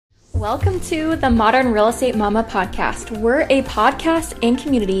Welcome to the Modern Real Estate Mama podcast. We're a podcast and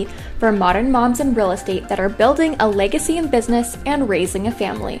community for modern moms in real estate that are building a legacy in business and raising a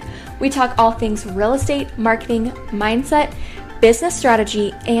family. We talk all things real estate, marketing, mindset, business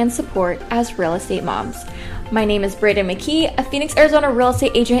strategy, and support as real estate moms. My name is Braden McKee, a Phoenix, Arizona real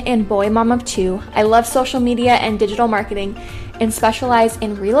estate agent and boy mom of two. I love social media and digital marketing and specialize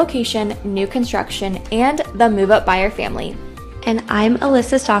in relocation, new construction, and the move-up buyer family. And I'm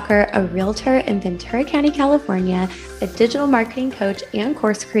Alyssa Stalker, a realtor in Ventura County, California, a digital marketing coach and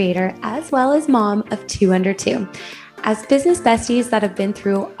course creator, as well as mom of two under two. As business besties that have been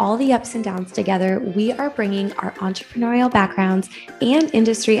through all the ups and downs together, we are bringing our entrepreneurial backgrounds and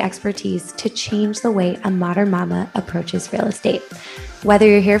industry expertise to change the way a modern mama approaches real estate. Whether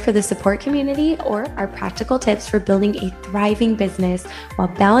you're here for the support community or our practical tips for building a thriving business while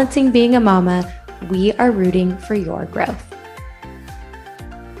balancing being a mama, we are rooting for your growth.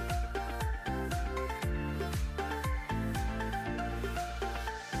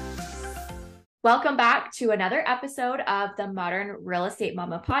 Welcome back to another episode of the Modern Real Estate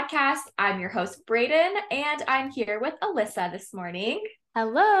Mama podcast. I'm your host, Braden, and I'm here with Alyssa this morning.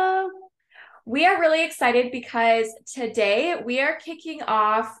 Hello. We are really excited because today we are kicking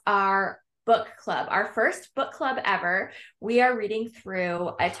off our book club, our first book club ever. We are reading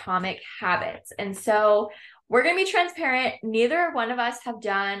through Atomic Habits. And so we're going to be transparent. Neither one of us have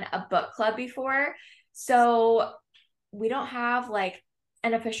done a book club before. So we don't have like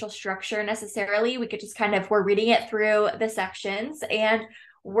an official structure necessarily. We could just we're reading it through the sections and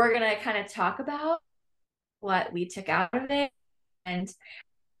we're going to kind of talk about what we took out of it and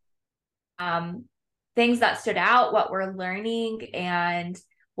things that stood out, what we're learning, and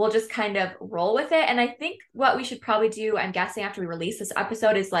we'll just kind of roll with it. And I think what we should probably do, I'm guessing after we release this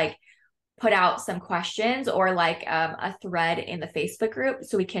episode, is like put out some questions or like a thread in the Facebook group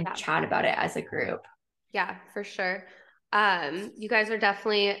so we can chat about it as a group. Yeah, for sure. You guys are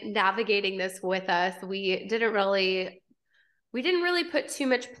definitely navigating this with us. We didn't really put too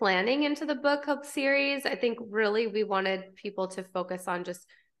much planning into the book club series. I think really we wanted people to focus on just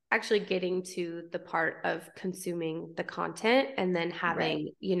actually getting to the part of consuming the content and then having,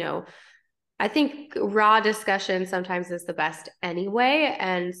 I think raw discussion sometimes is the best anyway.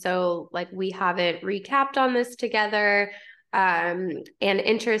 And so like we haven't recapped on this together. And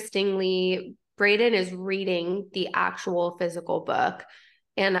interestingly, Braden is reading the actual physical book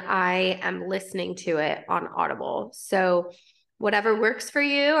and I am listening to it on Audible. So whatever works for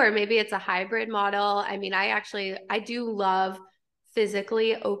you, or maybe it's a hybrid model. I mean, I do love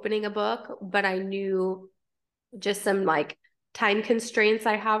physically opening a book, but I knew just some like time constraints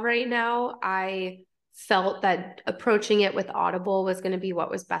I have right now. I felt that approaching it with Audible was going to be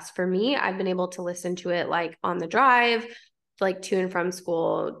what was best for me. I've been able to listen to it like on the drive, like to and from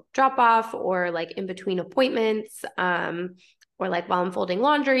school drop off, or like in between appointments, or like while I'm folding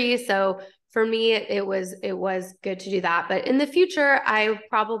laundry. So for me, it was good to do that. But in the future, I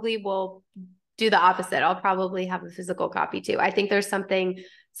probably will do the opposite. I'll probably have a physical copy too. I think there's something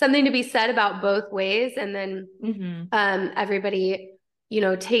to be said about both ways. And then everybody,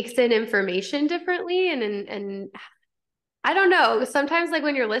 takes in information differently. And I don't know. Sometimes like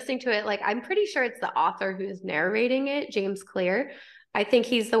when you're listening to it, like I'm pretty sure it's the author who's narrating it, James Clear. I think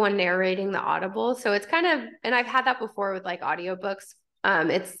he's the one narrating the Audible. So it's kind of, and I've had that before with like audiobooks.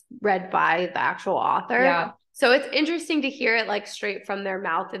 It's read by the actual author. Yeah. So it's interesting to hear it like straight from their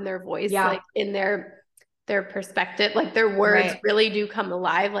mouth and their voice, like in their perspective, like their words really do come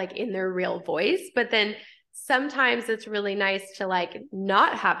alive, like in their real voice. But then sometimes it's really nice to like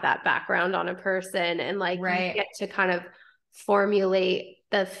not have that background on a person and like you get to kind of formulate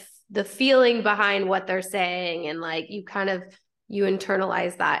the feeling behind what they're saying. And like, you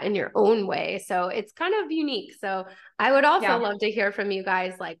internalize that in your own way. So it's kind of unique. So I would also love to hear from you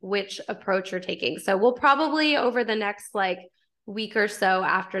guys, like which approach you're taking. So we'll probably over the next like week or so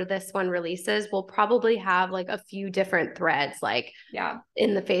after this one releases, we'll probably have like a few different threads, like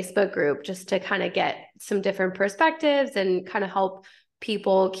in the Facebook group, just to kind of get some different perspectives and kind of help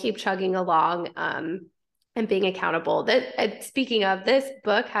people keep chugging along, and being accountable. Speaking of, this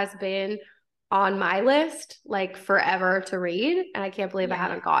book has been on my list like forever to read, and I can't believe I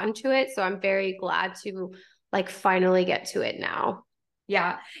haven't gotten to it. So I'm very glad to like finally get to it now.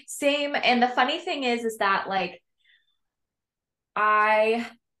 Yeah, same. And the funny thing is that like I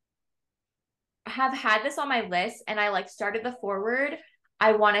have had this on my list and I like started the foreword,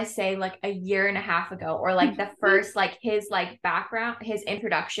 I want to say like a year and a half ago, or like the first, like his like background, his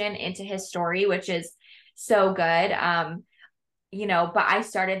introduction into his story, which is so good. But I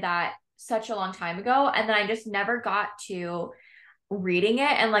started that such a long time ago. And then I just never got to reading it.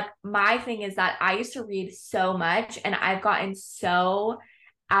 And like my thing is that I used to read so much and I've gotten so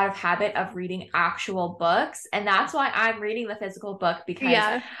out of habit of reading actual books. And that's why I'm reading the physical book,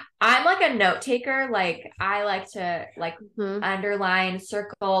 because I'm like a note taker. Like I like to like underline,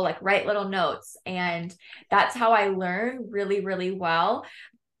 circle, like write little notes. And that's how I learn really, really well.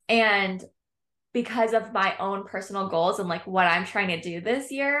 And because of my own personal goals and like what I'm trying to do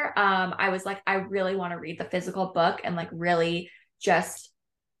this year, I was like, I really want to read the physical book and like really just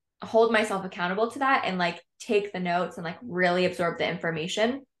hold myself accountable to that and like take the notes and like really absorb the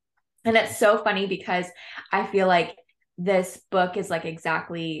information. And it's so funny because I feel like this book is like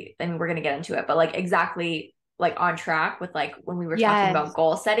exactly, and we're going to get into it, but like exactly like on track with like when we were talking about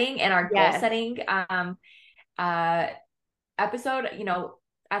goal setting and our goal setting episode, you know,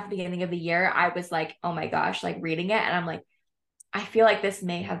 at the beginning of the year, I was like, oh my gosh, like reading it. And I'm like, I feel like this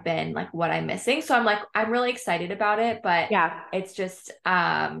may have been like what I'm missing. So I'm like, I'm really excited about it, but it's just,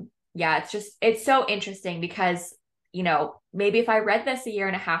 it's so interesting because, you know, maybe if I read this a year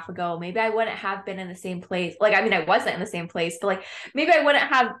and a half ago, maybe I wouldn't have been in the same place. Like, I mean, I wasn't in the same place, but like, maybe I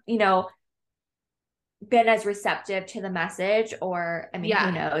wouldn't have, you know, been as receptive to the message, or, I mean,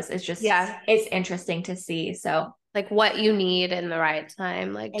 who knows? It's just, it's interesting to see. So like what you need in the right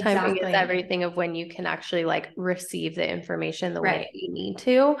time, like timing is everything of when you can actually like receive the information the way that you need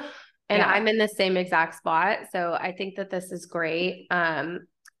to. And I'm in the same exact spot. So I think that this is great. I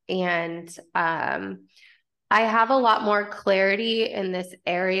have a lot more clarity in this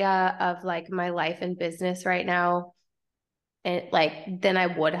area of like my life and business right now, and like than I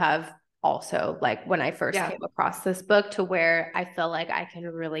would have also like when I first came across this book, to where I feel like I can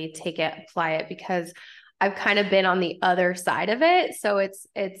really take it, apply it, because I've kind of been on the other side of it. So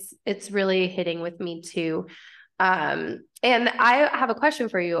it's really hitting with me too. And I have a question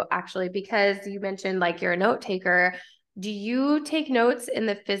for you actually, because you mentioned like you're a note taker. Do you take notes in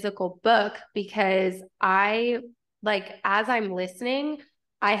the physical book? Because I like, as I'm listening,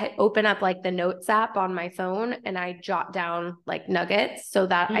 I open up like the notes app on my phone and I jot down like nuggets so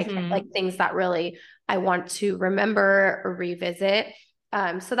that I can like things that really I want to remember or revisit.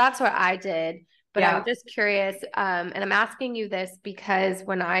 So that's what I did. But I'm just curious, and I'm asking you this because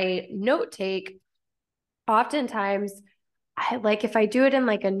when I note take, oftentimes I like, if I do it in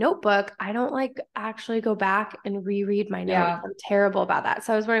like a notebook, I don't like actually go back and reread my notes. I'm terrible about that.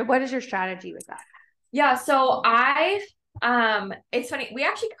 So I was wondering, what is your strategy with that? Yeah. So it's funny. We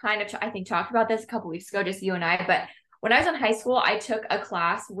actually kind of, I think, talked about this a couple weeks ago, just you and I, but when I was in high school, I took a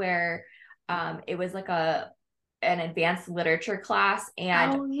class where, it was like an advanced literature class.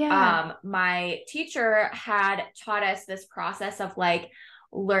 And my teacher had taught us this process of like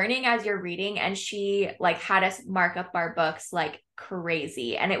learning as you're reading. And she like had us mark up our books like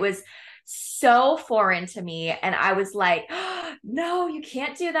crazy. And it was so foreign to me. And I was like, oh, no, you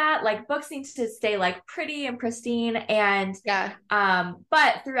can't do that. Like books need to stay like pretty and pristine. And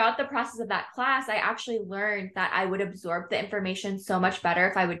but throughout the process of that class, I actually learned that I would absorb the information so much better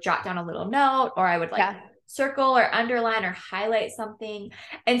if I would jot down a little note, or I would like circle or underline or highlight something.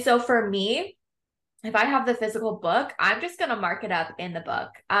 And so for me, if I have the physical book, I'm just going to mark it up in the book.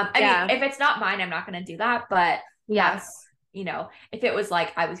 I mean, if it's not mine, I'm not going to do that, but you know, if it was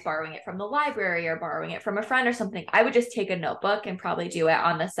like I was borrowing it from the library or borrowing it from a friend or something, I would just take a notebook and probably do it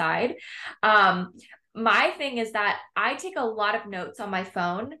on the side. My thing is that I take a lot of notes on my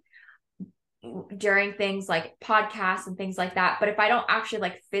phone during things like podcasts and things like that. But if I don't actually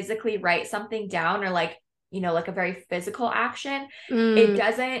like physically write something down, or like, you know, like a very physical action, it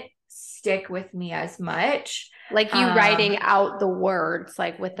doesn't stick with me as much. Like you writing out the words,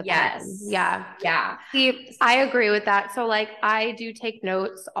 like with the pen. Yeah. See, I agree with that. So like I do take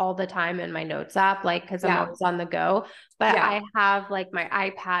notes all the time in my notes app, like, cause I'm always on the go, but I have like my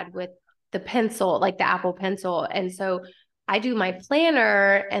iPad with the pencil, like the Apple Pencil. And so I do my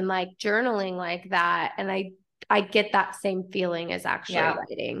planner and like journaling like that. And I get that same feeling as actually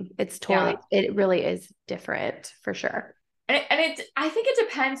writing. It's totally, it really is different for sure. I think it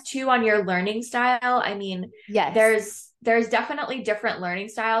depends too on your learning style. I mean, there's definitely different learning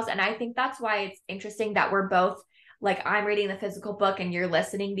styles. And I think that's why it's interesting that we're both like, I'm reading the physical book and you're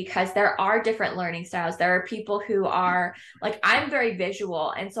listening, because there are different learning styles. There are people who are like, I'm very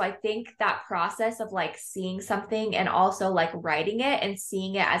visual. And so I think that process of like seeing something and also like writing it and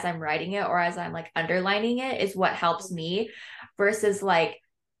seeing it as I'm writing it or as I'm like underlining it is what helps me, versus like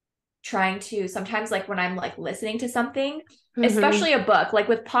trying to sometimes like when I'm like listening to something, especially a book, like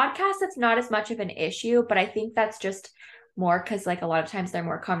with podcasts, it's not as much of an issue, but I think that's just more because like a lot of times they're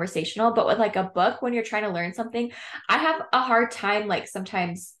more conversational. But with like a book, when you're trying to learn something, I have a hard time like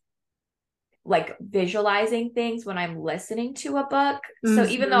sometimes like visualizing things when I'm listening to a book. So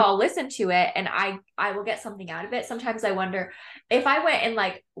even though I'll listen to it and I will get something out of it, sometimes I wonder if I went and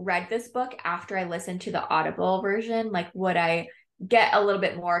like read this book after I listened to the Audible version, like would I get a little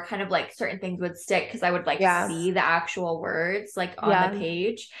bit more, kind of like certain things would stick because I would like see the actual words like on the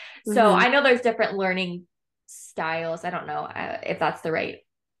page. So I know there's different learning styles. I don't know if that's the right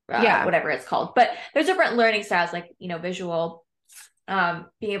whatever it's called, but there's different learning styles, like, you know, visual,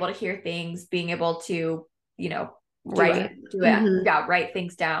 being able to hear things, being able to, you know, write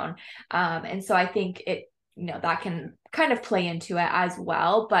things down. And so I think it, you know, that can kind of play into it as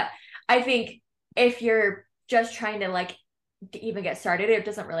well. But I think if you're just trying to like even get started, it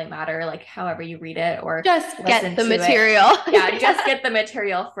doesn't really matter like however you read it, or just get the material. Just get the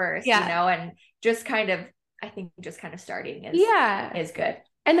material first, you know, and just kind of, I think just kind of starting is good.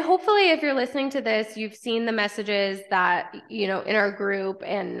 And hopefully if you're listening to this, you've seen the messages that, you know, in our group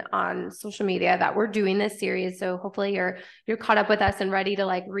and on social media that we're doing this series. So hopefully you're caught up with us and ready to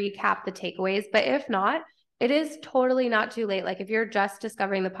like recap the takeaways. But if not, it is totally not too late. Like if you're just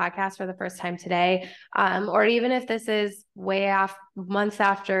discovering the podcast for the first time today, or even if this is months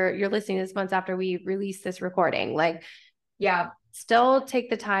after you're listening to this, months after we release this recording, like, still take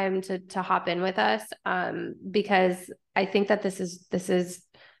the time to hop in with us. Because I think that this is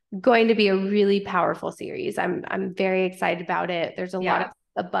going to be a really powerful series. I'm very excited about it. There's a lot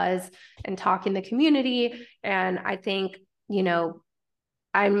of buzz and talk in the community. And I think, you know,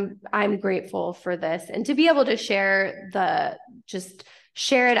 I'm grateful for this, and to be able to share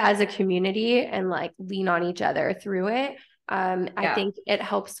it as a community and like lean on each other through it. I think it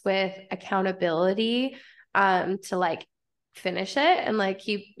helps with accountability, to like finish it and like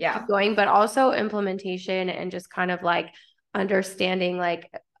keep going, but also implementation and just kind of like understanding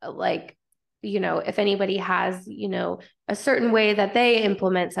like, you know, if anybody has, you know, a certain way that they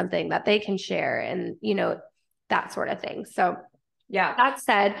implement something that they can share, and, you know, that sort of thing. So that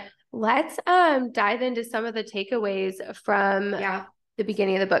said, let's dive into some of the takeaways from the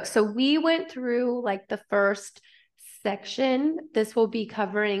beginning of the book. So we went through like the first section. This will be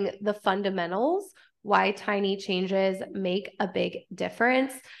covering the fundamentals, why tiny changes make a big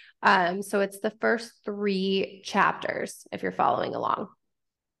difference. So it's the first 3 chapters, if you're following along.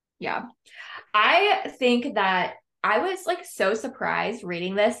 Yeah. I think that I was like so surprised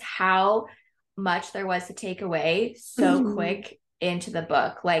reading this, how much there was to take away so quick into the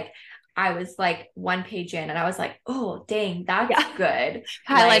book. Like I was like 1 page in and I was like, oh dang, that's good.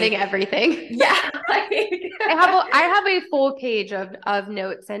 Highlighting everything. I have a full page of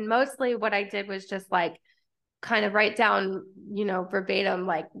notes, and mostly what I did was just like kind of write down, you know, verbatim,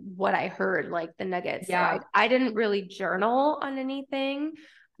 like what I heard, like the nuggets. So I didn't really journal on anything.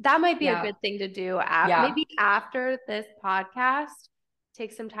 That might be a good thing to do. Maybe after this podcast,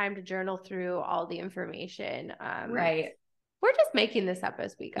 take some time to journal through all the information. We're just making this up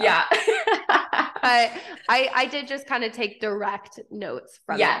as we go. But I did just kind of take direct notes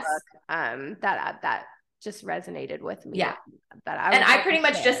from the book, that just resonated with me. I pretty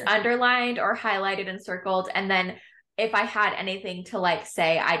much just underlined or highlighted and circled, and then if I had anything to like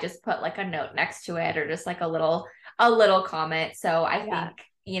say, I just put like a note next to it, or just like a little comment. So I think,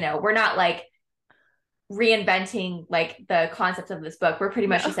 you know, we're not like reinventing like the concepts of this book. We're pretty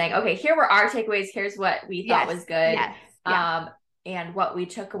much just saying, okay, here were our takeaways, here's what we thought was good, and what we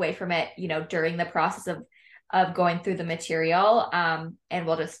took away from it, you know, during the process of going through the material. And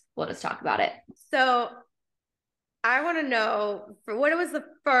we'll just talk about it. So I want to know, what was the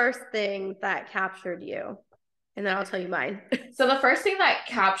first thing that captured you? And then I'll tell you mine. So the first thing that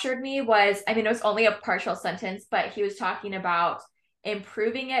captured me was, I mean, it was only a partial sentence, but he was talking about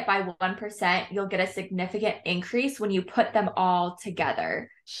improving it by 1%. You'll get a significant increase when you put them all together.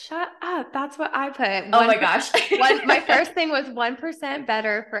 Shut up. That's what I put. Oh my gosh. My first thing was 1%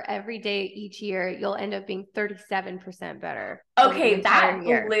 better for every day each year. You'll end up being 37% better. Okay. That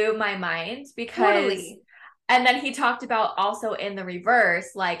blew my mind, because and then he talked about also in the reverse,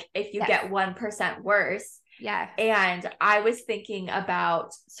 like if you get 1% worse. And I was thinking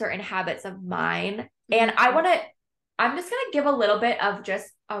about certain habits of mine, and I'm just going to give a little bit of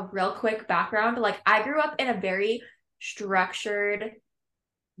just a real quick background. Like I grew up in a very structured,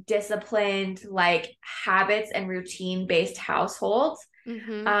 disciplined, like habits and routine based household.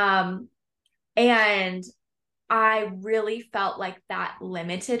 And I really felt like that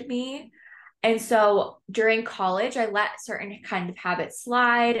limited me. And so during college, I let certain kind of habits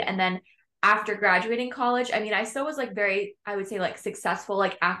slide. And then after graduating college, I mean, I still was like very, I would say like successful,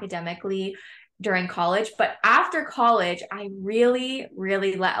 like academically during college. But after college, I really,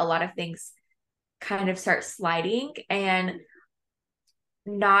 really let a lot of things kind of start sliding. And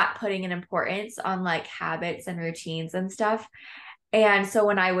not putting an importance on like habits and routines and stuff. And so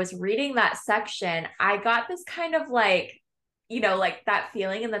when I was reading that section, I got this kind of like, like that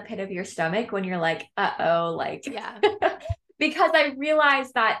feeling in the pit of your stomach when you're like, uh-oh, like, Yeah. because I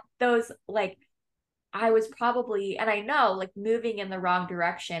realized that those like, I was probably, and I know like moving in the wrong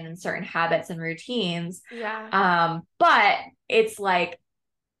direction in certain habits and routines. Yeah. But it's like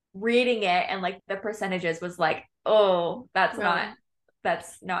reading it and like the percentages was like, oh, No.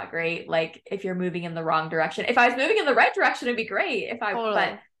 that's not great. Like if you're moving in the wrong direction. If I was moving in the right direction, it'd be great. But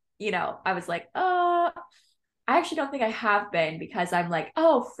Totally. I was like, oh, I actually don't think I have been because I'm like,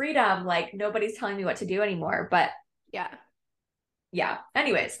 oh, freedom. Like nobody's telling me what to do anymore. But Yeah. yeah.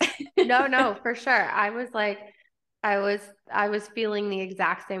 Anyways. No, no, for sure. I was feeling the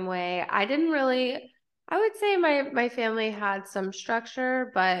exact same way. I didn't really, I would say my family had some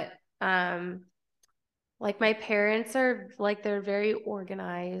structure, but like my parents are like they're very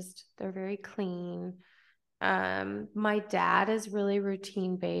organized, they're very clean. My dad is really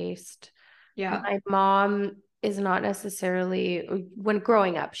routine based. Yeah. My mom is not necessarily, when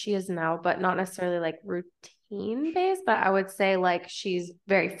growing up, she is now, but not necessarily like routine based, but I would say like she's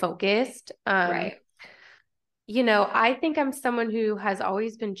very focused. Right. I think I'm someone who has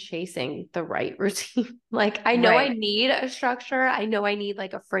always been chasing the right routine. Like I know I Right. need a structure. I know I need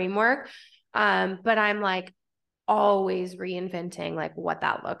like a framework. But I'm like always reinventing like what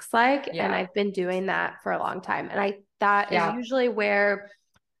that looks like. And Yeah. I've been doing that for a long time. And that is Yeah. usually where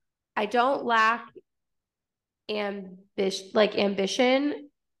I don't lack ambition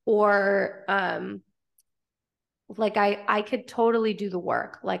or like I could totally do the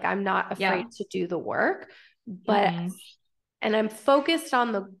work. Like I'm not Yeah. afraid to do the work, but Mm-hmm. and I'm focused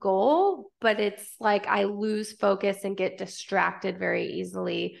on the goal, but it's like I lose focus and get distracted very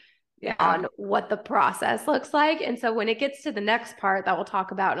easily Yeah. on what the process looks like. And so when it gets to the next part that we'll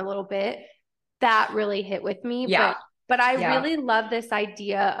talk about in a little bit, that really hit with me. Yeah. But I Yeah. really love this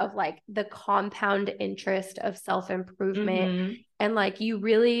idea of like the compound interest of self-improvement. Mm-hmm. And like you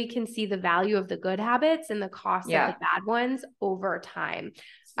really can see the value of the good habits and the cost of the Yeah. bad ones over time.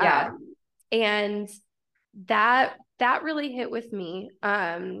 Yeah. And that really hit with me.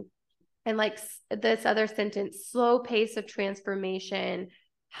 And like this other sentence, slow pace of transformation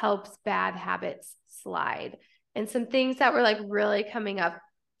helps bad habits slide. And some things that were like really coming up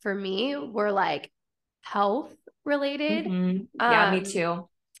for me were like health related. Mm-hmm. Yeah, me Um, too.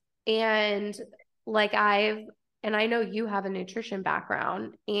 and like and I know you have a nutrition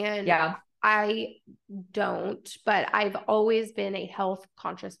background and Yeah. I don't, but I've always been a health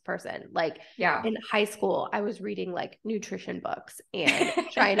conscious person. Like Yeah. in high school, I was reading like nutrition books and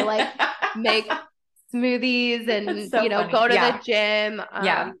trying to like make smoothies That's and, so funny. go to the Yeah. gym.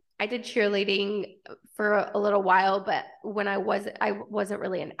 Yeah. I did cheerleading for a little while, but when I wasn't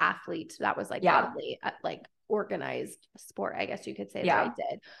really an athlete. That was like the Yeah. only like organized sport, I guess you could say that I Yeah.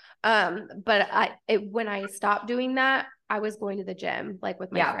 did. But when I stopped doing that, I was going to the gym, like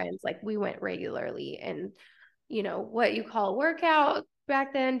with my Yeah. friends, like we went regularly and, what you call a workout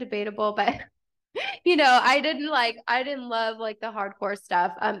back then, debatable, but I didn't love like the hardcore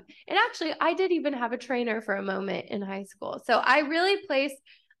stuff. And actually I did even have a trainer for a moment in high school. So I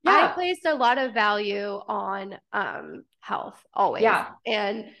Yeah. placed a lot of value on, health always. Yeah.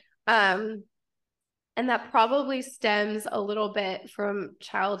 Um, and that probably stems a little bit from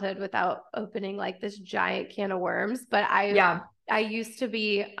childhood without opening like this giant can of worms. But Yeah. I used to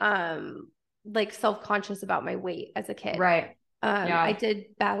be like self-conscious about my weight as a kid. Right. I Yeah. did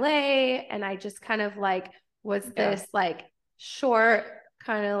ballet and I just kind of like was Yeah. this like short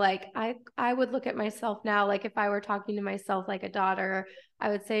kind of like I would look at myself now, like if I were talking to myself like a daughter, I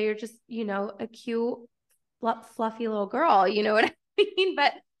would say you're just, a cute, fluffy little girl, you know what I mean?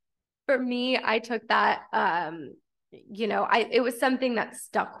 But for me, I took that, it was something that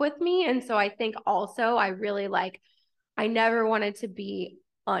stuck with me. And so I think also I really I never wanted to be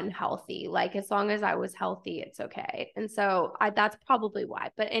unhealthy. Like as long as I was healthy, it's okay. And so that's probably why.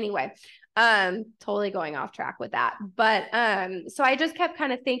 But anyway, totally going off track with that. But so I just kept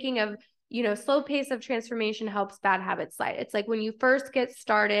kind of thinking of, slow pace of transformation helps bad habits slide. It's like when you first get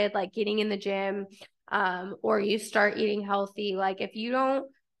started, like getting in the gym, or you start eating healthy, like if you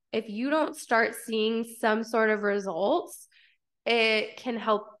don't start seeing some sort of results, it can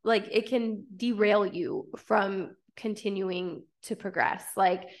help, like it can derail you from continuing to progress.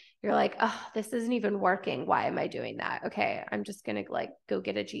 Like you're like, oh, this isn't even working. Why am I doing that? Okay, I'm just gonna like go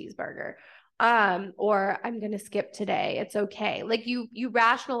get a cheeseburger. Or I'm gonna skip today. It's okay. Like you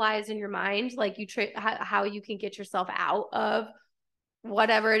rationalize in your mind, like how you can get yourself out of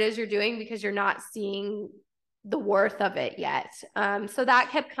whatever it is you're doing because you're not seeing the worth of it yet. So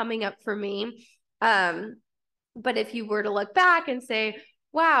that kept coming up for me. But if you were to look back and say,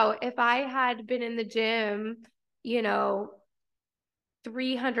 wow, if I had been in the gym,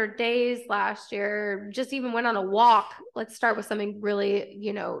 300 days last year, just even went on a walk, let's start with something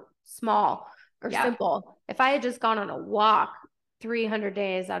really, small or simple. If I had just gone on a walk 300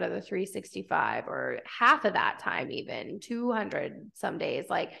 days out of the 365, or half of that time, even 200 some days,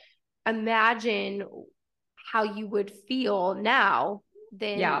 like imagine how you would feel now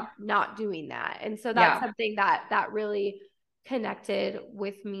than not doing that. And so that's something that really connected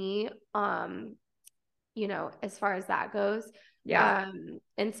with me, as far as that goes.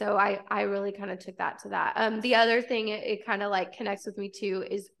 And so I really kind of took that to that. The other thing it kind of like connects with me too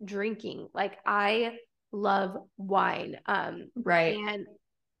is drinking. Like I love wine. And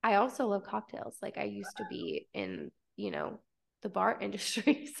I also love cocktails. Like I used to be in, the bar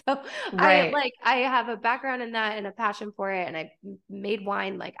industry. So I have a background in that and a passion for it. And I made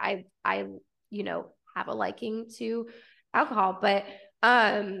wine. Like I have a liking to alcohol, but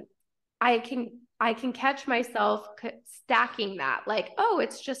I can catch myself stacking that, like, oh,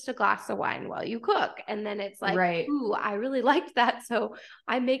 it's just a glass of wine while you cook. And then it's like, ooh, I really liked that. So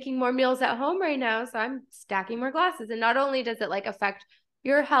I'm making more meals at home right now. So I'm stacking more glasses. And not only does it like affect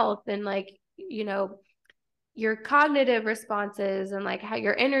your health and like, your cognitive responses and like how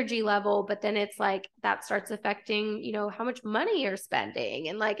your energy level, but then it's like that starts affecting, how much money you're spending.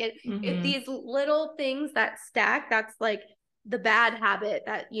 And like it these little things that stack, that's like the bad habit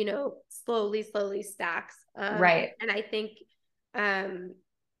that, slowly stacks. And I think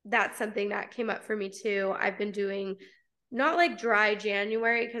that's something that came up for me too. I've been doing not like dry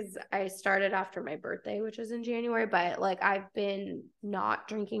January because I started after my birthday, which was in January, but like I've been not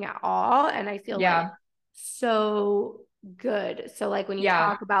drinking at all. And I feel like so good. So like when you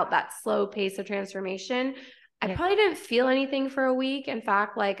talk about that slow pace of transformation, I probably didn't feel anything for a week. In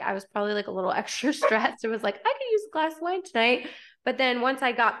fact, like I was probably like a little extra stressed. It was like, I could use a glass of wine tonight. But then once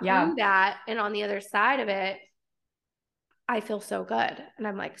I got through that and on the other side of it, I feel so good. And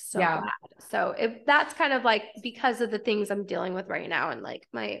I'm like, so glad. So that's kind of like because of the things I'm dealing with right now. And like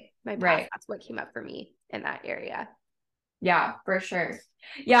my past, that's what came up for me in that area. Yeah, for sure.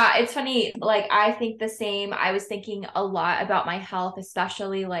 Yeah, it's funny. Like, I think the same. I was thinking a lot about my health,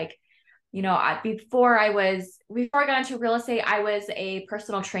 especially like, before I got into real estate, I was a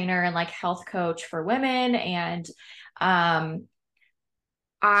personal trainer and like health coach for women. And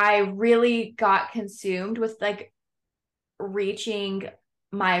I really got consumed with like reaching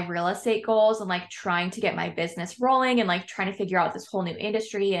my real estate goals and like trying to get my business rolling and like trying to figure out this whole new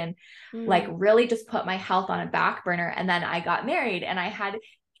industry and like really just put my health on a back burner. And then I got married and I had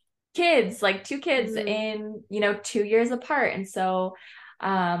kids, like 2 kids in, 2 years apart. And so,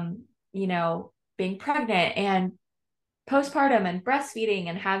 being pregnant and postpartum and breastfeeding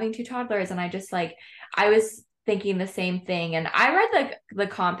and having 2 toddlers. And I was thinking the same thing. And I read the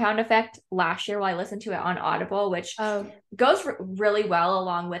Compound Effect last year while I listened to it on Audible, which goes really well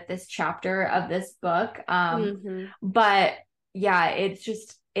along with this chapter of this book. But yeah,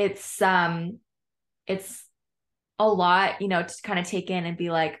 it's a lot, to kind of take in and be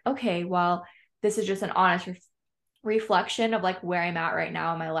like, okay, well, this is just an honest reflection of like where I'm at right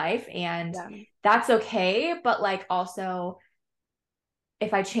now in my life. And that's okay. But like, also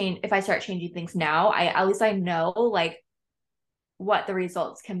if I start changing things now, at least I know like what the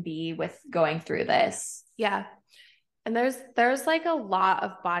results can be with going through this. Yeah. And there's like a lot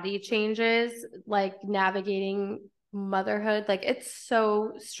of body changes, like navigating motherhood. Like it's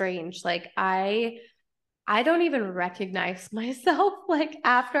so strange. Like I don't even recognize myself. Like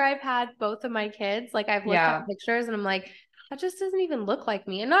after I've had both of my kids, like I've looked at pictures and I'm like, that just doesn't even look like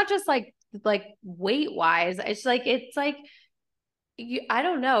me. And not just like weight wise. It's like, I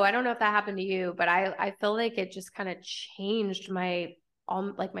don't know. I don't know if that happened to you, but I feel like it just kind of changed my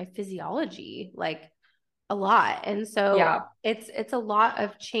physiology, like a lot. And so it's a lot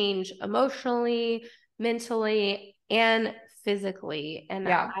of change emotionally, mentally, and physically. And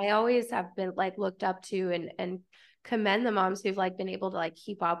I always have been like looked up to and commend the moms who've like been able to like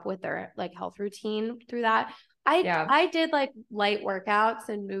keep up with their like health routine through that. I did like light workouts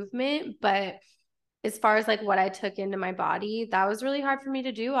and movement, but as far as like what I took into my body, that was really hard for me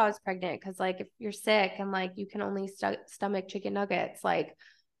to do while I was pregnant. Cause like if you're sick and like you can only stomach chicken nuggets, like,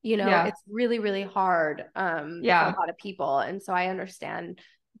 it's really, really hard for a lot of people. And so I understand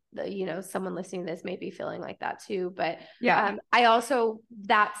someone listening to this may be feeling like that too. But I also,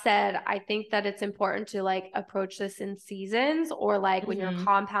 that said, I think that it's important to like approach this in seasons or like when you're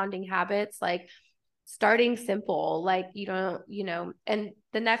compounding habits, like starting simple, like you don't, and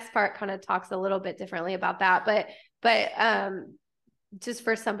the next part kind of talks a little bit differently about that, but just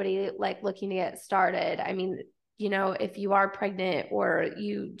for somebody like looking to get started, I mean, if you are pregnant or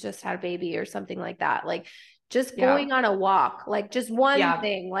you just had a baby or something like that, like just going on a walk, like just one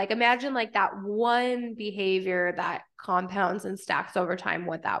thing, like imagine like that one behavior that compounds and stacks over time,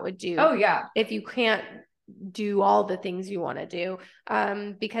 what that would do. Oh yeah. If you can't do all the things you want to do.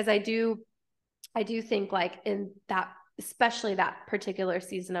 Because I do think like in that, especially that particular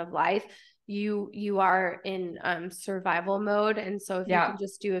season of life, you are in survival mode. And so if you can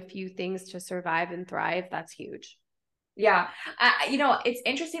just do a few things to survive and thrive, that's huge. Yeah. It's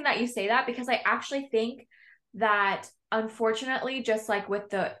interesting that you say that, because I actually think that unfortunately, just like with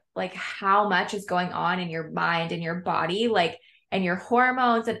the, like how much is going on in your mind and your body, like, and your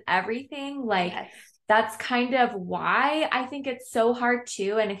hormones and everything, like that's kind of why I think it's so hard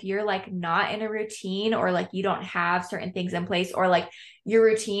too. And if you're like not in a routine, or like you don't have certain things in place, or like your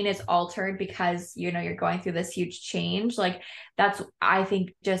routine is altered because, you're going through this huge change, like that's, I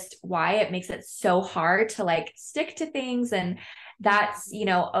think, just why it makes it so hard to like stick to things. And that's,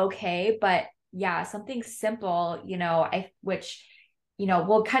 okay. But yeah, something simple, which,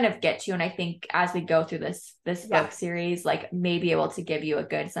 we'll kind of get to. And I think as we go through this book series, like may be able to give you a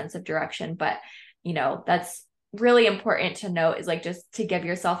good sense of direction. But, that's really important to note, is like just to give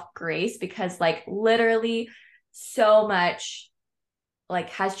yourself grace, because like literally so much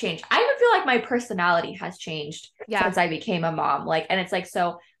like has changed. I even feel like my personality has changed since I became a mom. Like, and it's like,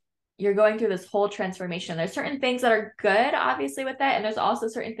 so you're going through this whole transformation. There's certain things that are good, obviously, with that. And there's also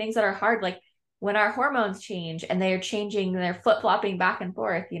certain things that are hard. Like when our hormones change and they're changing, they're flip-flopping back and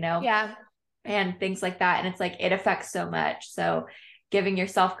forth, and things like that. And it's like, it affects so much. So giving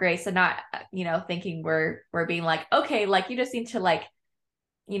yourself grace and not, thinking we're being like, okay, like you just need to like,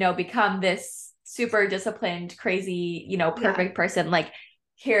 become this super disciplined, crazy, perfect person. Like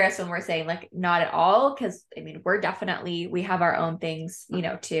hear us when we're saying like, not at all. Cause I mean, we have our own things,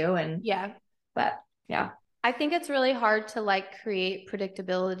 too. And but yeah. I think it's really hard to like create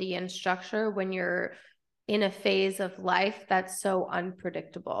predictability and structure when you're in a phase of life that's so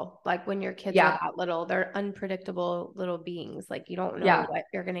unpredictable. Like when your kids are that little, they're unpredictable little beings. Like you don't know what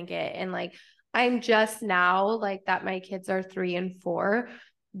you're going to get. And like, I'm just now like that my kids are 3 and 4.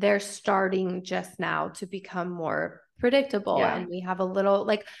 They're starting just now to become more predictable. And we have a little,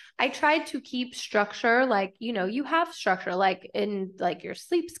 like, I tried to keep structure, like, you have structure, like in like your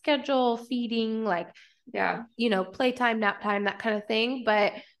sleep schedule, feeding, like, playtime, nap time, that kind of thing.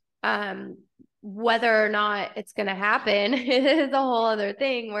 But, whether or not it's going to happen is a whole other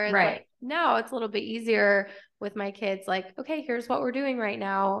thing, where it's like, now it's a little bit easier with my kids. Like, okay, here's what we're doing right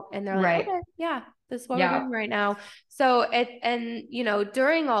now. And they're like, okay, this is what we're doing right now. So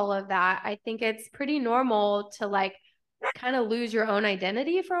during all of that, I think it's pretty normal to like kind of lose your own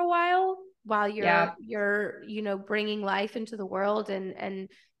identity for a while you're bringing life into the world and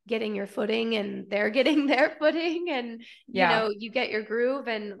getting your footing, and they're getting their footing, and you get your groove.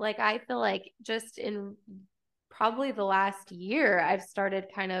 And like, I feel like just in probably the last year, I've started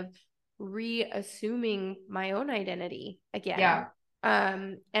kind of reassuming my own identity again.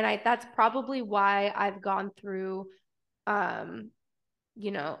 And that's probably why I've gone through, a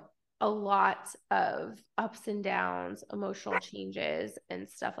lot of ups and downs, emotional changes and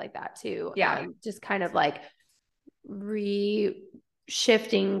stuff like that too. Just kind of like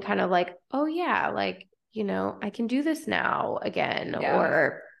shifting, kind of like, oh yeah, like, I can do this now again,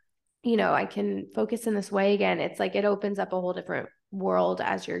 or, I can focus in this way again. It's like, it opens up a whole different world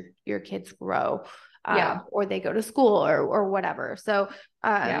as your kids grow, or they go to school or whatever. So,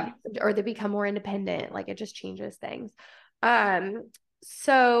 or they become more independent, like it just changes things.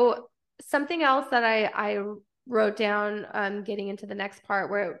 So something else that I wrote down, getting into the next part,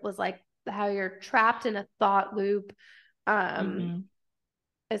 where it was like how you're trapped in a thought loop,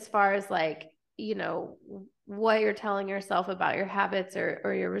 as far as like, what you're telling yourself about your habits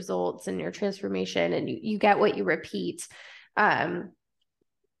or your results and your transformation, and you get what you repeat. That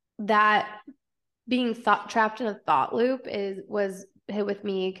being trapped in a thought loop was hit with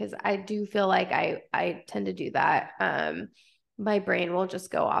me, because I do feel like I tend to do that. My brain will just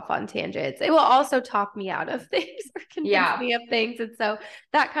go off on tangents. It will also talk me out of things or convince me of things. And so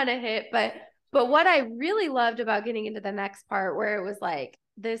that kind of hit. But what I really loved about getting into the next part, where it was like,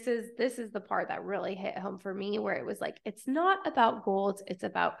 this is the part that really hit home for me, where it was like, it's not about goals, it's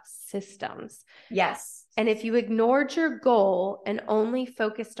about systems. Yes. And if you ignored your goal and only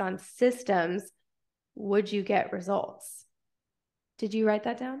focused on systems, would you get results? Did you write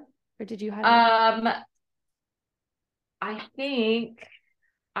that down, or did you highlight? I think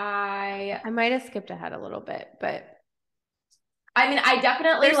I might have skipped ahead a little bit, but I mean, I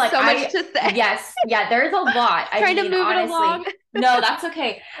definitely there's so much to say. Yes. Yeah, there's a lot. Trying to move honestly, it along. No, that's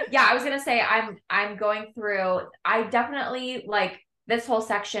okay. Yeah, I was gonna say I'm going through, I definitely like this whole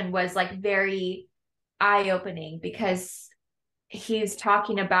section was like very eye-opening because he's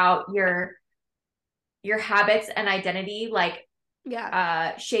talking about your habits and identity, like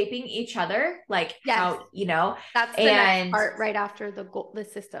shaping each other, like how, that's the next part right after the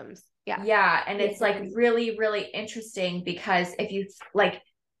systems. Yeah. And it's like really, really interesting because if you like,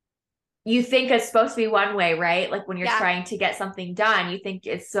 you think it's supposed to be one way, right? Like when you're trying to get something done, you think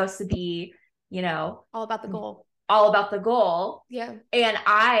it's supposed to be, all about the goal. All about the goal. Yeah. And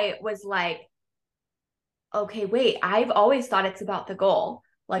I was like, okay, wait, I've always thought it's about the goal.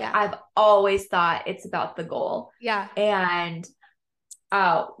 Like I've always thought it's about the goal. Yeah. And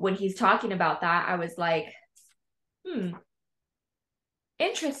when he's talking about that, I was like,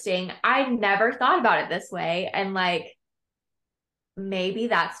 interesting. I never thought about it this way. And like, maybe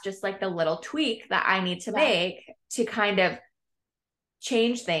that's just like the little tweak that I need to make to kind of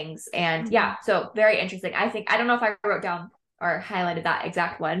change things. And so very interesting. I don't know if I wrote down or highlighted that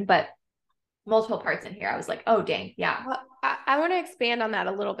exact one, but multiple parts in here. I was like, oh dang. Yeah. Well, I want to expand on that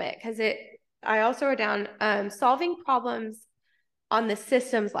a little bit because I also wrote down solving problems on the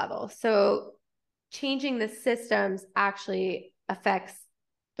systems level. So changing the systems actually affects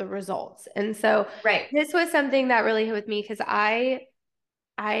the results. And so this was something that really hit with me because I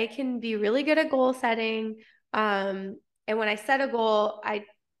can be really good at goal setting. And when I set a goal, I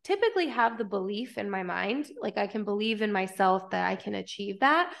typically have the belief in my mind, like I can believe in myself that I can achieve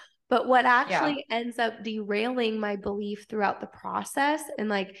that. But what actually ends up derailing my belief throughout the process and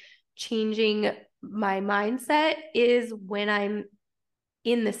like changing my mindset is when I'm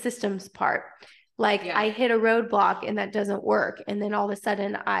in the systems part. Like I hit a roadblock and that doesn't work. And then all of a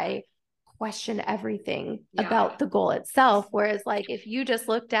sudden I question everything about the goal itself. Whereas like, if you just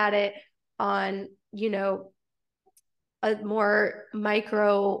looked at it on, a more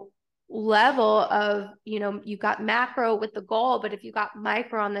micro level of, you got macro with the goal, but if you got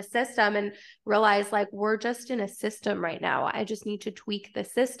micro on the system and realize like, we're just in a system right now, I just need to tweak the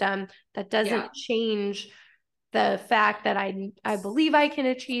system. That doesn't change the fact that I believe I can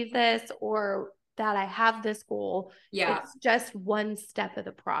achieve this or that I have this goal. It's just one step of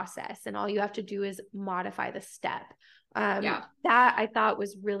the process. And all you have to do is modify the step. That I thought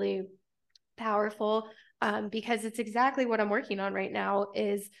was really powerful because it's exactly what I'm working on right now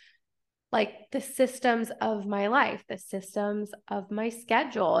is like the systems of my life, the systems of my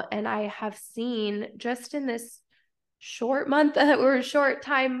schedule. And I have seen just in this short month or short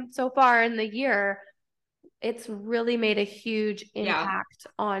time so far in the year, it's really made a huge impact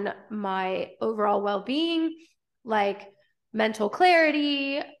on my overall well-being, like mental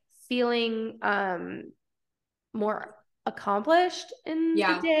clarity, feeling more accomplished in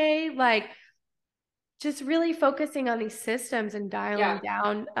the day, like just really focusing on these systems and dialing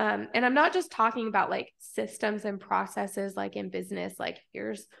down. And I'm not just talking about like systems and processes like in business, like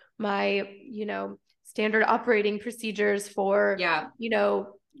here's my, standard operating procedures for,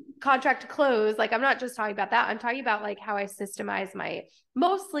 contract to close. Like, I'm not just talking about that. I'm talking about like how I systemize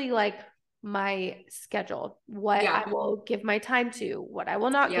mostly like my schedule, what I will give my time to, what I will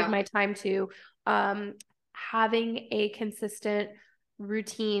not give my time to, having a consistent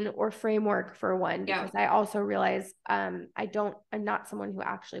routine or framework for one, because I also realize I'm not someone who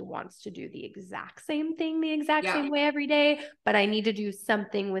actually wants to do the exact same thing the exact same way every day, but I need to do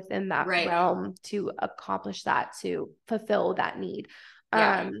something within that realm to accomplish that, to fulfill that need.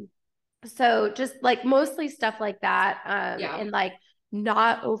 So just like mostly stuff like that, and like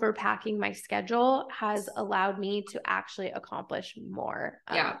not overpacking my schedule has allowed me to actually accomplish more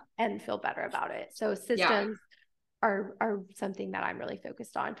and feel better about it. So systems are something that I'm really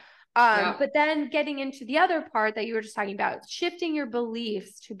focused on. But then getting into the other part that you were just talking about, shifting your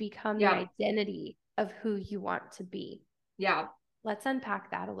beliefs to become the identity of who you want to be. Let's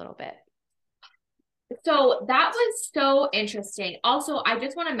unpack that a little bit. So that was so interesting. Also, I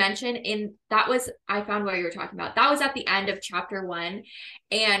just want to mention I found what you were talking about. That was at the end of chapter 1.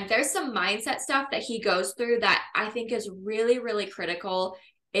 And there's some mindset stuff that he goes through that I think is really, really critical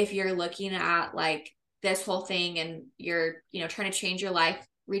if you're looking at like this whole thing and you're, trying to change your life,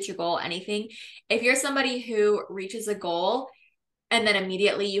 reach a goal, anything. If you're somebody who reaches a goal and then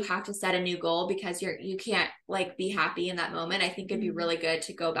immediately you have to set a new goal because you can't like be happy in that moment, I think it'd be really good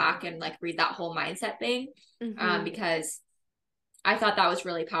to go back and like read that whole mindset thing, because I thought that was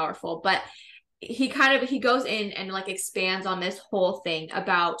really powerful. But he goes in and like expands on this whole thing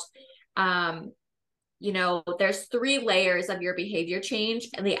about there's 3 layers of your behavior change,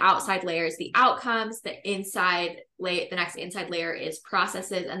 and the outside layer is the outcomes, the next inside layer is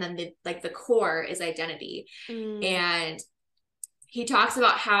processes, and then the core is identity. And he talks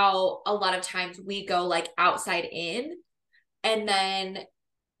about how a lot of times we go like outside in, and then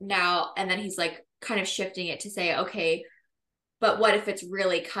he's like kind of shifting it to say, okay, but what if it's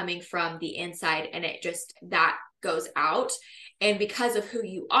really coming from the inside, and it just, that goes out. And because of who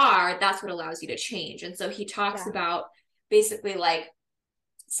you are, that's what allows you to change. And so he talks about basically like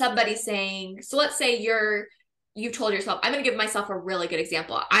somebody saying, so let's say you've told yourself, I'm going to give myself a really good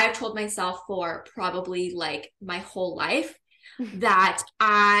example. I have told myself for probably like my whole life that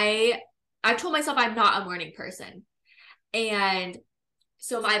I've told myself I'm not a morning person. And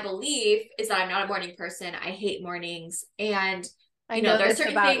so my belief is that I'm not a morning person. I hate mornings. And I know there's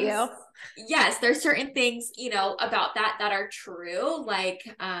certain about things, you. Yes, there's certain things, about that are true. Like,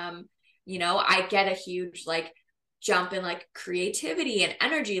 I get a huge like jump in like creativity and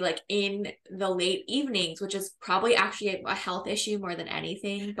energy, like in the late evenings, which is probably actually a health issue more than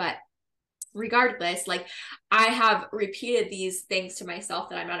anything. But regardless, like I have repeated these things to myself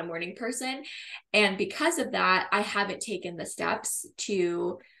that I'm not a morning person. And because of that, I haven't taken the steps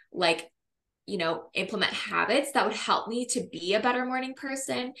to like, implement habits that would help me to be a better morning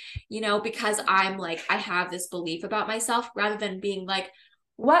person, because I'm like, I have this belief about myself rather than being like,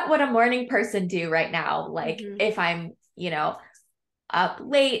 what would a morning person do right now? Like if I'm, up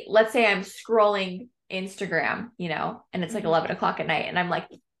late, let's say I'm scrolling Instagram, and it's like 11 o'clock at night, and I'm like,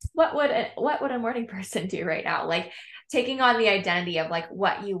 what would a morning person do right now? Like taking on the identity of like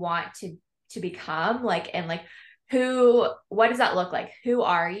what you want to become, like, and like what does that look like? Who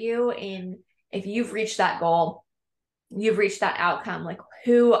are you if you've reached that goal, you've reached that outcome, like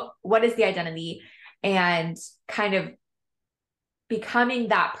what is the identity, and kind of becoming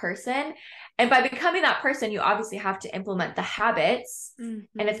that person. And by becoming that person, you obviously have to implement the habits, and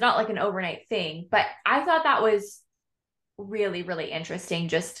it's not like an overnight thing. But I thought that was really, really interesting,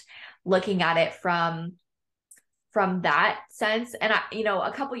 just looking at it from that sense. And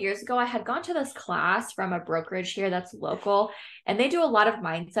a couple years ago, I had gone to this class from a brokerage here that's local, and they do a lot of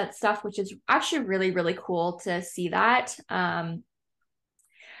mindset stuff, which is actually really, really cool to see that. And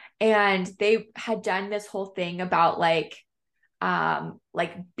they had done this whole thing about like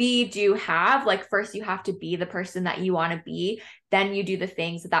be, do, have, like first you have to be the person that you want to be, then you do the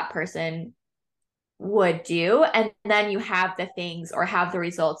things that person would do, and then you have the things or have the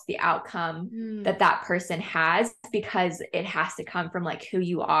results, the outcome that person has, because it has to come from like who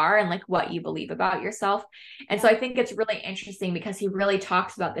you are and like what you believe about yourself. And so I think it's really interesting because he really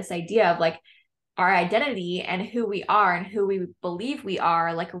talks about this idea of like our identity and who we are and who we believe we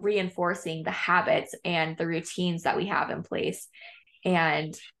are, like reinforcing the habits and the routines that we have in place.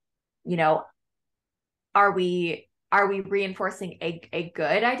 And are we reinforcing a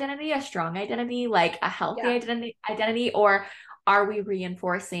good identity, a strong identity, like a healthy identity, or are we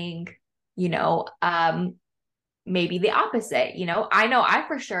reinforcing, maybe the opposite? I know I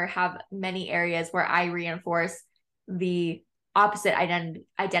for sure have many areas where I reinforce the opposite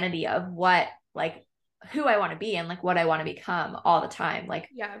identity of what, like who I want to be and like what I want to become all the time. Like,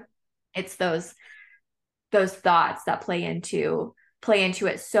 it's those thoughts that play into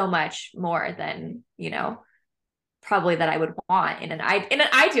it so much more than, probably that I would want in an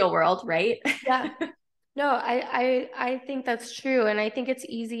ideal world. Right. Yeah. No, I think that's true. And I think it's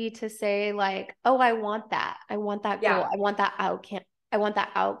easy to say like, oh, I want that. I want that goal. I want that outcome. I want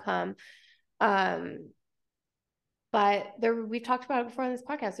that outcome. But we've talked about it before on this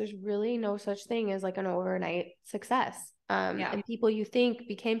podcast. There's really no such thing as like an overnight success. And people you think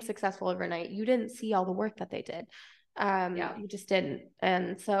became successful overnight, you didn't see all the work that they did. You just didn't.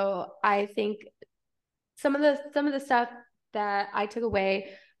 And so I think some of the stuff that I took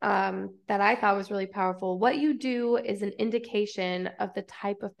away, that I thought was really powerful. What you do is an indication of the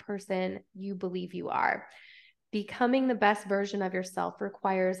type of person you believe you are. Becoming the best version of yourself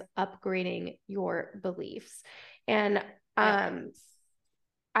requires upgrading your beliefs. And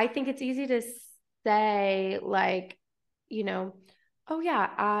I think it's easy to say like, oh yeah,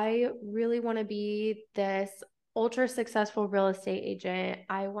 I really want to be this ultra successful real estate agent.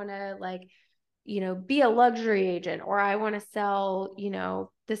 I want to like, be a luxury agent, or I want to sell,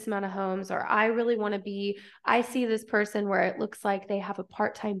 this amount of homes, or I really want to I see this person where it looks like they have a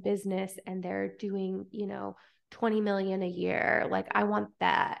part-time business and they're doing, 20 million a year. Like I want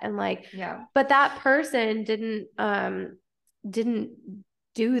that. And like, but that person didn't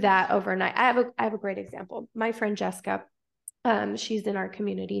do that overnight. I have a great example. My friend Jessica, she's in our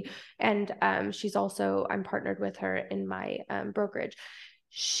community, and she's also, I'm partnered with her in my brokerage.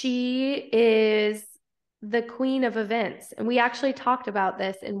 She is the queen of events. And we actually talked about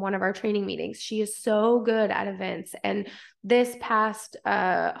this in one of our training meetings. She is so good at events. And this past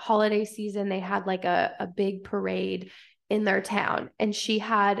holiday season, they had like a big parade in their town. And she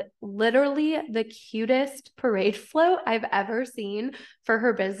had literally the cutest parade float I've ever seen for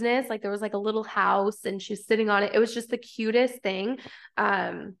her business. Like there was like a little house and she was sitting on it. It was just the cutest thing.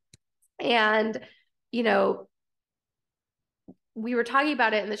 And, you know, we were talking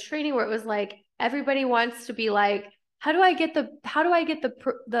about it in this training where it was like, everybody wants to be like, how do I get the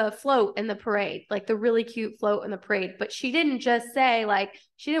float in the parade? Like the really cute float in the parade. But she didn't just say like,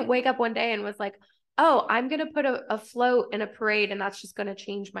 she didn't wake up one day and was like, oh, I'm going to put a float in a parade and that's just going to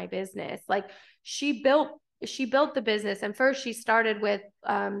change my business. Like she built the business. And first she started with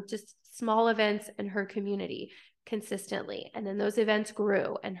just small events in her community consistently. And then those events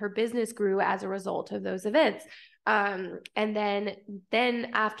grew and her business grew as a result of those events. And then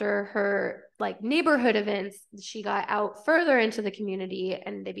after her like neighborhood events, she got out further into the community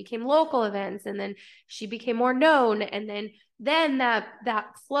and they became local events. And then she became more known. And then that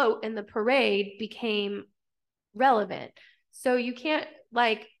float in the parade became relevant. So you can't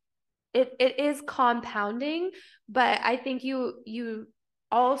like, it is compounding, but I think you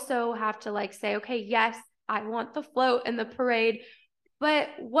also have to like say, okay, yes, I want the float in the parade, but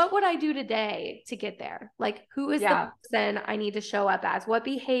what would I do today to get there? Like, who is the person I need to show up as? What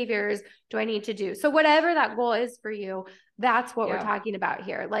behaviors do I need to do? So whatever that goal is for you, that's what we're talking about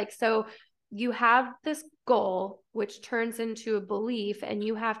here. Like, so you have this goal, which turns into a belief, and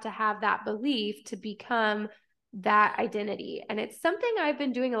you have to have that belief to become that identity. And it's something I've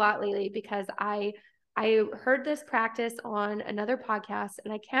been doing a lot lately because I heard this practice on another podcast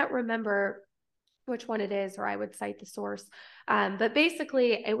and I can't remember which one it is, or I would cite the source. But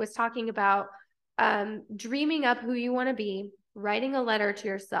basically it was talking about dreaming up who you want to be, writing a letter to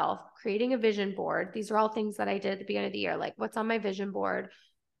yourself, creating a vision board. These are all things that I did at the beginning of the year. Like, what's on my vision board?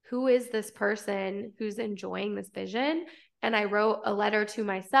 Who is this person who's enjoying this vision? And I wrote a letter to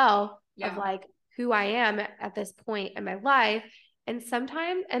myself of like who I am at this point in my life. And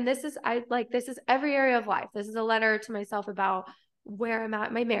sometimes, and this is every area of life. This is a letter to myself about where I'm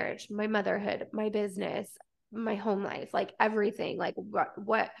at, my marriage, my motherhood, my business, my home life, like everything, like what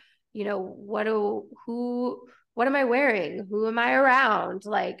am I wearing? Who am I around?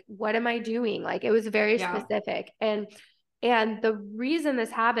 Like, what am I doing? Like, it was very specific. And the reason this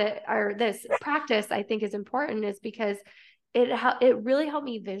habit or this practice I think is important is because it really helped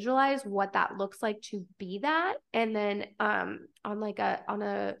me visualize what that looks like to be that. And then on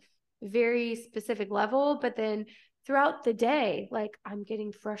a very specific level, but then throughout the day, like I'm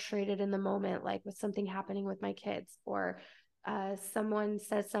getting frustrated in the moment, like with something happening with my kids, or someone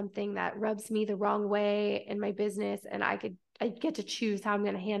says something that rubs me the wrong way in my business, and I get to choose how I'm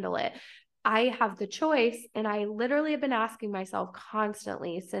going to handle it. I have the choice. And I literally have been asking myself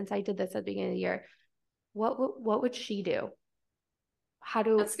constantly since I did this at the beginning of the year, what would she do?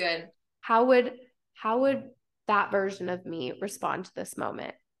 That's good. How would that version of me respond to this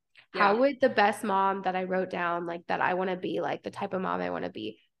moment? How would the best mom that I wrote down, like that I want to be, like the type of mom I want to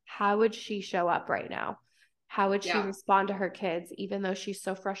be, how would she show up right now? How would she respond to her kids, even though she's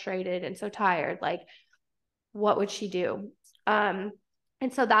so frustrated and so tired? Like, what would she do? And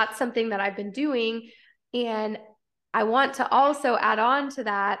so that's something that I've been doing. And I want to also add on to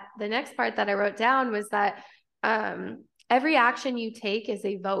that. The next part that I wrote down was that every action you take is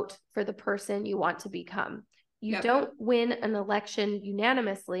a vote for the person you want to become. You don't win an election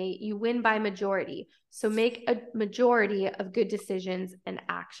unanimously, you win by majority. So make a majority of good decisions and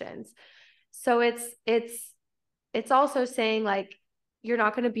actions. So it's also saying like, you're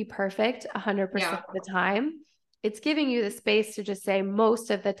not going to be perfect 100% of the time. It's giving you the space to just say, most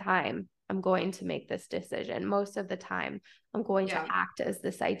of the time, I'm going to make this decision. Most of the time, I'm going to act as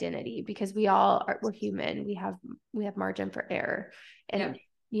this identity, because we're human. We have margin for error and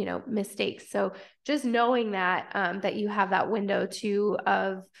mistakes. So just knowing that that you have that window too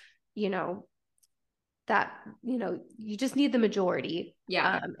of that you just need the majority.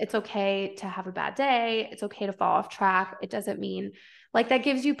 It's okay to have a bad day. It's okay to fall off track. It doesn't mean like that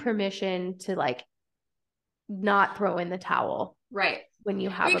gives you permission to like not throw in the towel when you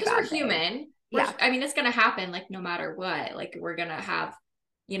have because a bad we're human. I mean, it's gonna happen like no matter what. Like we're gonna have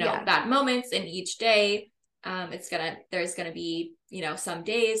bad moments in each day. There's gonna be some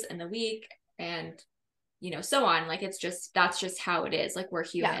days in the week and so on. Like that's just how it is. Like we're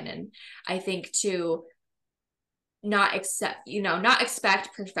human. And I think to not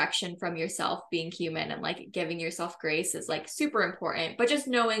expect perfection from yourself, being human and like giving yourself grace is like super important, but just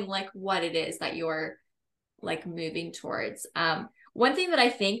knowing like what it is that you're like moving towards. one thing that I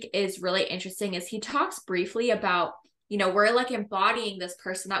think is really interesting is he talks briefly about, we're like embodying this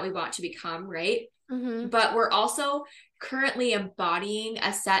person that we want to become, right? Mm-hmm. But we're also currently embodying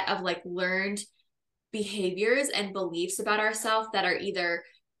a set of like learned behaviors and beliefs about ourselves that are either,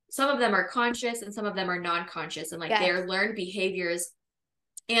 some of them are conscious and some of them are non-conscious, and like they're learned behaviors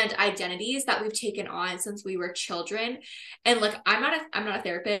and identities that we've taken on since we were children. And like I'm not a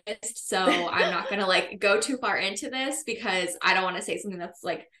therapist, so I'm not gonna like go too far into this because I don't want to say something that's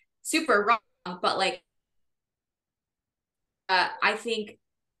like super wrong, but like I think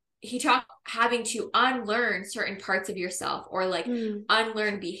he talked having to unlearn certain parts of yourself, or like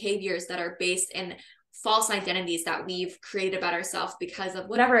unlearn behaviors that are based in false identities that we've created about ourselves because of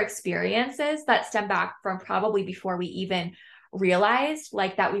whatever experiences that stem back from probably before we even realized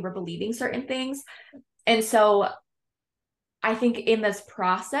like that we were believing certain things. And so I think in this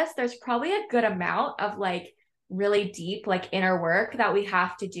process, there's probably a good amount of like really deep, like inner work that we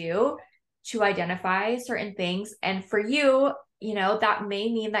have to do to identify certain things. And for you, that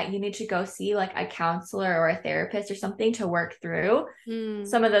may mean that you need to go see like a counselor or a therapist or something to work through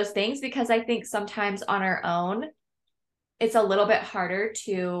some of those things, because I think sometimes on our own, it's a little bit harder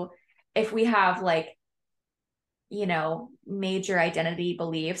to, if we have like, major identity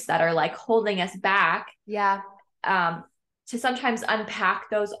beliefs that are like holding us back. To sometimes unpack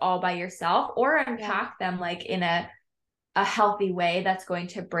those all by yourself, or unpack them like in a healthy way that's going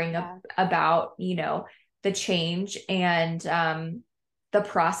to bring about, the change and the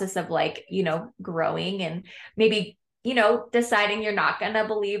process of like, growing and maybe, deciding you're not going to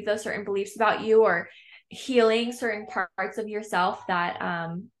believe those certain beliefs about you, or healing certain parts of yourself that,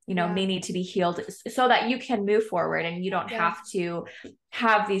 may need to be healed so that you can move forward and you don't have to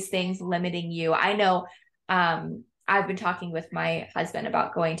have these things limiting you. I know, I've been talking with my husband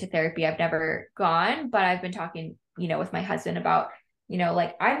about going to therapy. I've never gone, but I've been talking, with my husband about,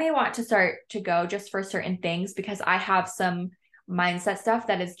 like I may want to start to go just for certain things, because I have some mindset stuff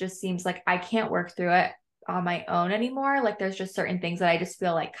that is just seems like I can't work through it on my own anymore. Like there's just certain things that I just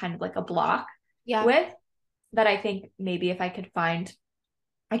feel like kind of like a block with, that I think maybe if I could find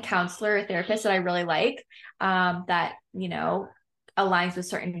a counselor or therapist that I really like, that, aligns with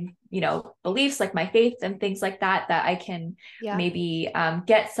certain, beliefs like my faith and things like that, that I can maybe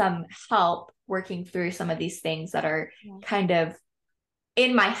get some help working through some of these things that are kind of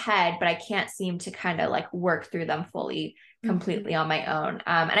in my head, but I can't seem to kind of like work through them fully, completely on my own.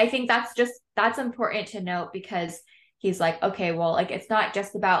 And I think that's important to note, because he's like, okay, well, like, it's not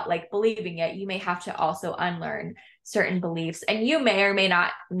just about like believing it. You may have to also unlearn certain beliefs, and you may or may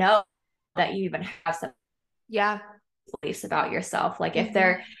not know that you even have some beliefs about yourself. Like if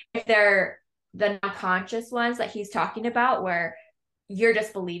they're the non-conscious ones that he's talking about, where you're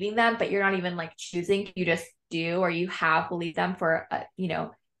just believing them, but you're not even like choosing, you just do, or you have believed them for,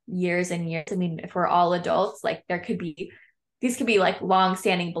 years and years. I mean, if we're all adults, like these could be like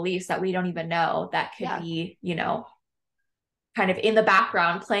long-standing beliefs that we don't even know, that could be, kind of in the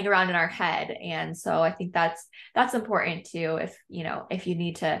background playing around in our head. And so I think that's important too. If, if you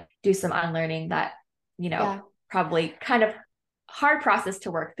need to do some unlearning, that, probably kind of hard process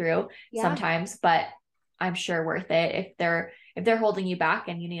to work through sometimes, but I'm sure worth it if they're holding you back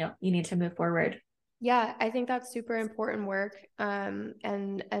and you need to move forward. Yeah, I think that's super important work,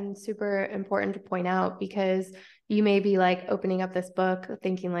 and super important to point out, because you may be like opening up this book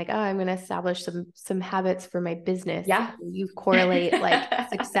thinking like, oh, I'm going to establish some habits for my business. Yeah. You correlate like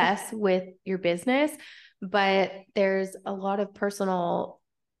success with your business, but there's a lot of personal,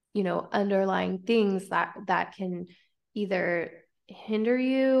 underlying things that can either hinder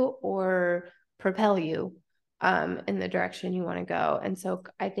you or propel you in the direction you want to go. And so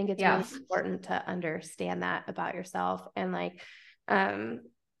I think it's really important to understand that about yourself. And like,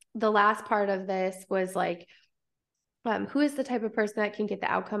 the last part of this was like, who is the type of person that can get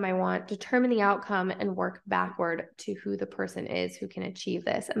the outcome I want, determine the outcome, and work backward to who the person is who can achieve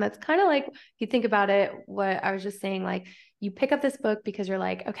this. And that's kind of like, if you think about it, what I was just saying, like you pick up this book because you're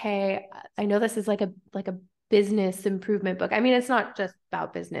like, okay, I know this is like a business improvement book. I mean, it's not just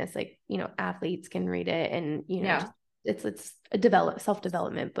about business, like, athletes can read it, and, it's a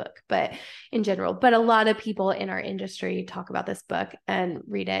self-development book, but in general, but a lot of people in our industry talk about this book and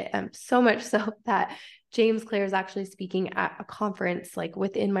read it. So much so that James Clear is actually speaking at a conference like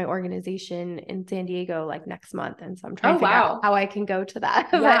within my organization in San Diego, like next month. And so I'm trying to figure out how I can go to that.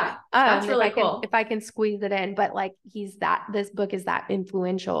 Yeah, but, that's really cool. If I can squeeze it in, but like this book is that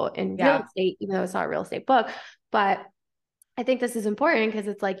influential in real estate, even though it's not a real estate book. But I think this is important because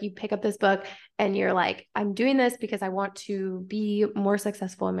it's like you pick up this book and you're like, I'm doing this because I want to be more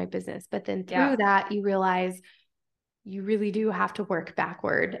successful in my business. But then through that, you realize you really do have to work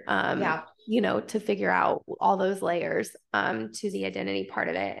backward, Yeah. you know, to figure out all those layers, to the identity part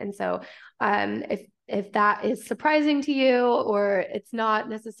of it. And so, if that is surprising to you, or it's not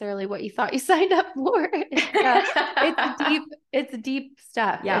necessarily what you thought you signed up for, it's deep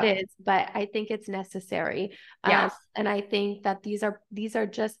stuff. Yeah. It is, but I think it's necessary. Yes. And I think that these are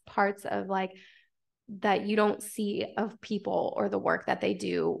just parts of like that you don't see of people or the work that they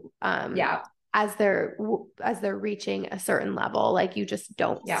do. Yeah. As they're reaching a certain level, like you just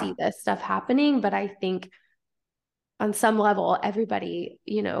don't see this stuff happening. But I think on some level, everybody,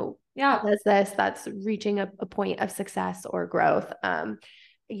 you know, does this, that's reaching a point of success or growth.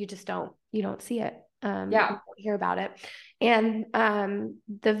 You don't see it. You don't hear about it. And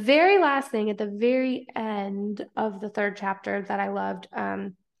the very last thing at the very end of the third chapter that I loved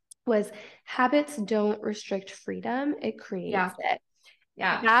was habits don't restrict freedom, it creates it.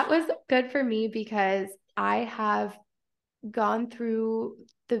 Yeah. That was good for me because I have gone through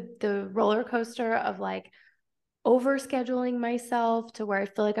the roller coaster of like over scheduling myself to where I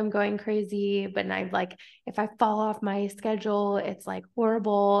feel like I'm going crazy, but I'm like, if I fall off my schedule, it's like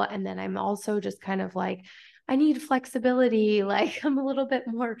horrible. And then I'm also just kind of like, I need flexibility. Like I'm a little bit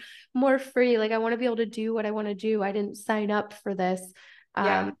more free. Like I want to be able to do what I want to do. I didn't sign up for this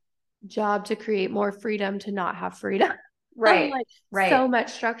job to create more freedom to not have freedom. Right. Like so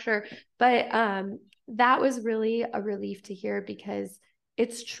much structure. But that was really a relief to hear because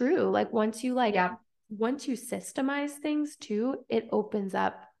it's true. Like once you systemize things too, it opens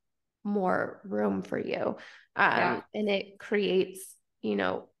up more room for you. And it creates, you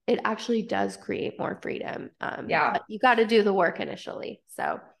know, it actually does create more freedom. But you got to do the work initially.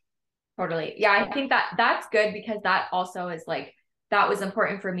 So totally. Yeah. I think that's good because that also is like, that was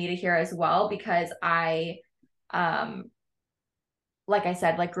important for me to hear as well, because I, like I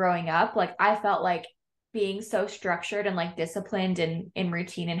said, like growing up, like I felt like being so structured and like disciplined in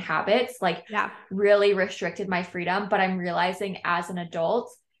routine and habits, like really restricted my freedom. But I'm realizing as an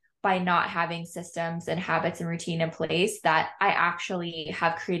adult, by not having systems and habits and routine in place, that I actually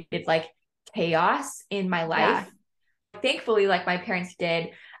have created like chaos in my life. Thankfully, like my parents did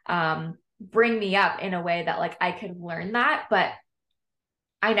bring me up in a way that like I could learn that, but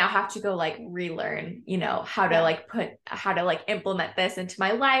I now have to go like relearn, you know, how to like implement this into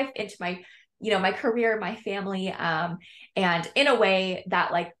my life, into my, you know, my career, my family, and in a way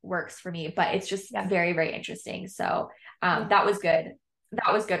that like works for me, but it's just very, very interesting. So that was good.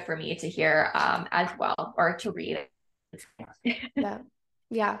 That was good for me to hear as well, or to read.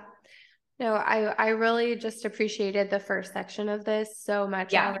 Yeah. No, I really just appreciated the first section of this so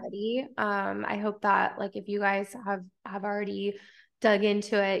much already. I hope that like if you guys have already dug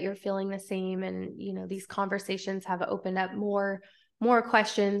into it, you're feeling the same, and you know these conversations have opened up more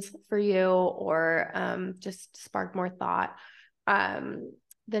questions for you, or just sparked more thought.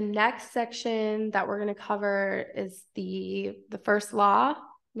 The next section that we're going to cover is the first law,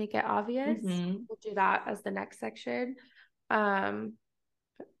 make it obvious. We'll do that as the next section. Are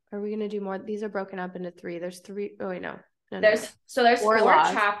we going to do more? These are broken up into three. There's three. Oh, wait, no. There's four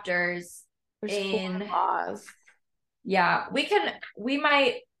chapters. There's 4 laws. Yeah,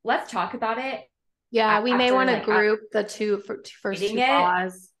 let's talk about it. Yeah, we may want to group the first 2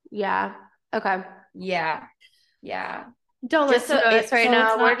 laws. Yeah. Okay. Yeah. Don't listen to us right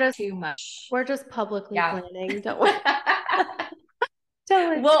now. We're just too much. We're just publicly planning. Don't worry.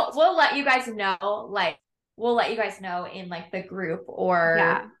 We'll let you guys know. Like we'll let you guys know in like the group,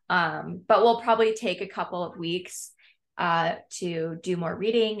 or but we'll probably take a couple of weeks to do more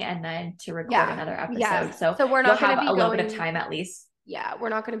reading and then to record another episode. So we're not going to have a little bit of time at least. Yeah, we're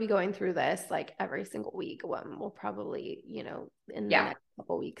not going to be going through this like every single week. We'll probably, you know, in the next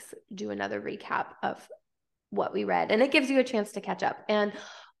couple of weeks, do another recap of what we read, and it gives you a chance to catch up. And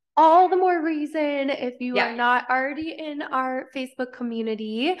all the more reason, if you are not already in our Facebook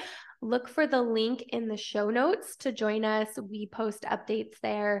community, look for the link in the show notes to join us. We post updates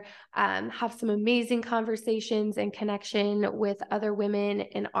there, have some amazing conversations and connection with other women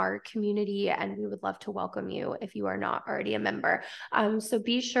in our community, and we would love to welcome you if you are not already a member. So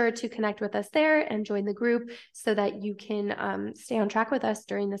be sure to connect with us there and join the group so that you can stay on track with us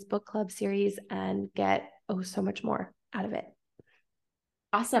during this book club series and get so much more out of it.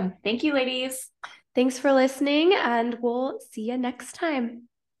 Awesome. Thank you, ladies. Thanks for listening, and we'll see you next time.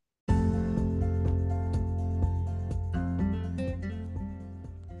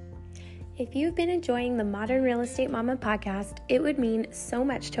 If you've been enjoying the Modern Real Estate Mama podcast, it would mean so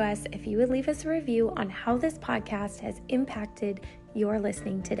much to us if you would leave us a review on how this podcast has impacted your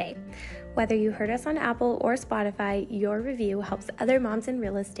listening today. Whether you heard us on Apple or Spotify, your review helps other moms in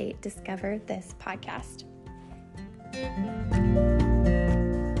real estate discover this podcast. you.